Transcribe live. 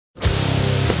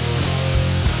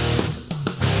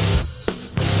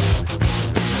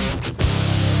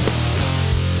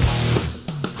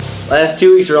Last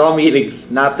 2 weeks are all meetings,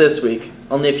 not this week.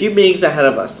 Only a few meetings ahead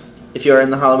of us. If you are in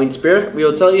the Halloween spirit, we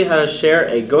will tell you how to share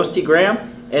a ghostygram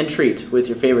and treat with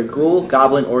your favorite ghoul,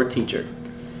 goblin, or teacher.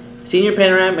 Senior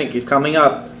Panoramic is coming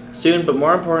up soon, but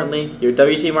more importantly, your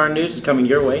WTMR news is coming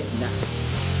your way now.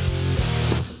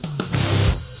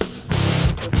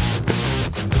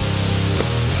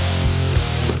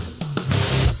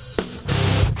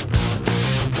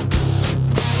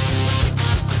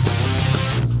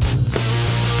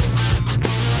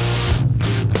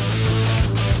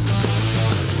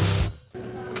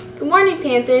 Good morning,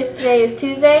 Panthers. Today is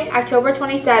Tuesday, October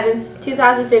 27th,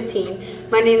 2015.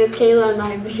 My name is Kayla and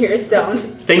I'm your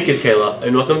stone. Thank you, Kayla,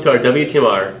 and welcome to our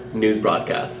WTMR news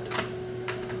broadcast.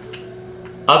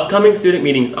 Upcoming student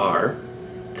meetings are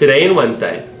today and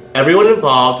Wednesday. Everyone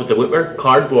involved with the Whitmer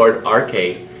Cardboard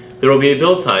Arcade. There will be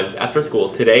build times after school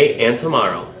today and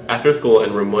tomorrow after school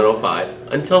in room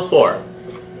 105 until 4.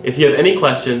 If you have any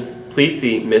questions, please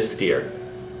see Miss Steer.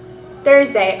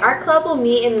 Thursday, Art Club will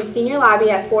meet in the senior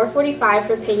lobby at 4:45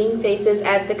 for painting faces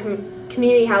at the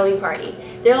community Halloween party.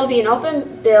 There will be an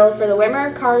open bill for the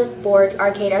Whitmer Cardboard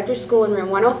Arcade after school in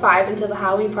room 105 until the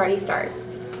Halloween party starts.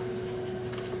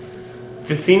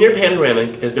 The Senior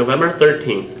Panoramic is November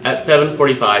 13th at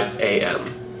 7:45 a.m.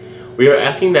 We are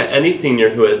asking that any senior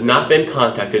who has not been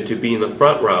contacted to be in the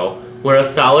front row wear a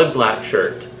solid black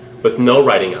shirt with no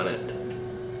writing on it.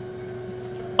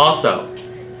 Also,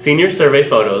 senior survey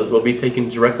photos will be taken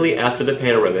directly after the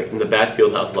panoramic in the back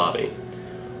fieldhouse lobby.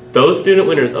 Those student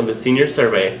winners of the senior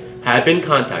survey have been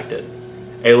contacted.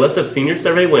 A list of senior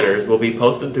survey winners will be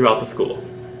posted throughout the school.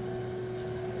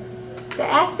 The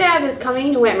ASVAB is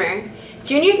coming to Whitmer.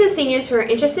 Juniors and seniors who are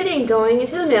interested in going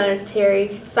into the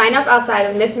military sign up outside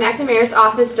of Miss McNamara's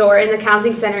office door in the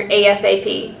Counseling Center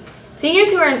ASAP.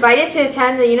 Seniors who are invited to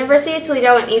attend the University of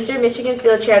Toledo and Eastern Michigan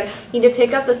field trip need to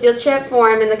pick up the field trip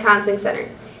form in the Counseling Center.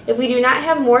 If we do not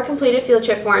have more completed field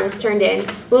trip forms turned in,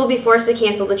 we will be forced to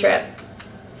cancel the trip.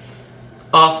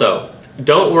 Also,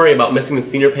 don't worry about missing the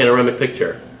senior panoramic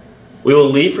picture. We will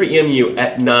leave for EMU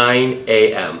at 9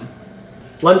 a.m.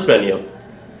 Lunch menu: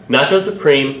 Nacho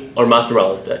Supreme or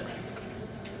mozzarella sticks.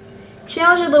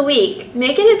 Challenge of the week: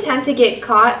 make an attempt to get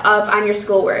caught up on your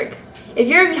schoolwork. If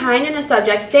you're behind in a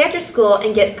subject, stay after school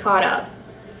and get caught up.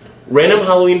 Random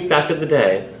Halloween fact of the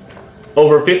day: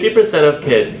 over 50% of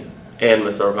kids, and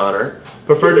Mr. O'Connor,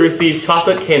 prefer to receive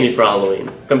chocolate candy for Halloween,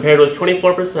 compared with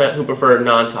 24% who prefer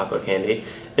non-chocolate candy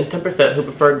and 10% who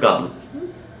prefer gum.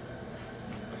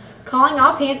 Calling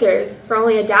all Panthers: for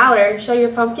only $1, show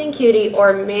your pumpkin cutie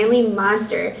or manly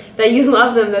monster that you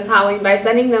love them this Halloween by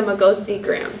sending them a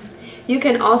ghostygram. You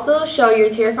can also show your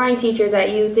terrifying teacher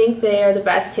that you think they are the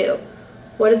best too.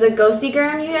 What is a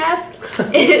ghostygram, you ask?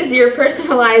 It is your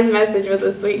personalized message with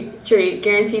a sweet treat,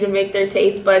 guaranteed to make their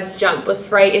taste buds jump with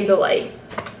fright and delight.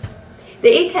 The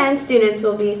 810 students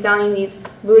will be selling these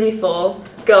beautiful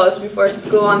ghosts before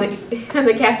school on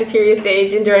the cafeteria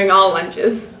stage and during all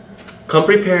lunches. Come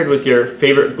prepared with your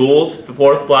favorite ghouls,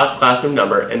 4th block classroom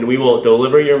number, and we will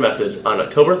deliver your message on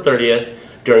October 30th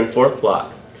during 4th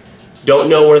block. Don't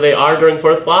know where they are during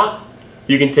 4th block?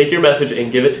 You can take your message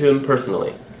and give it to them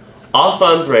personally. All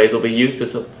funds raised will be used to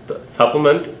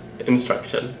supplement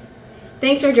instruction.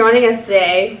 Thanks for joining us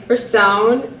today. For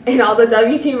Stone and all the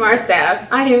WTMR staff,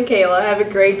 I am Kayla. Have a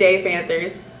great day,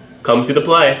 Panthers. Come see the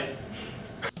play.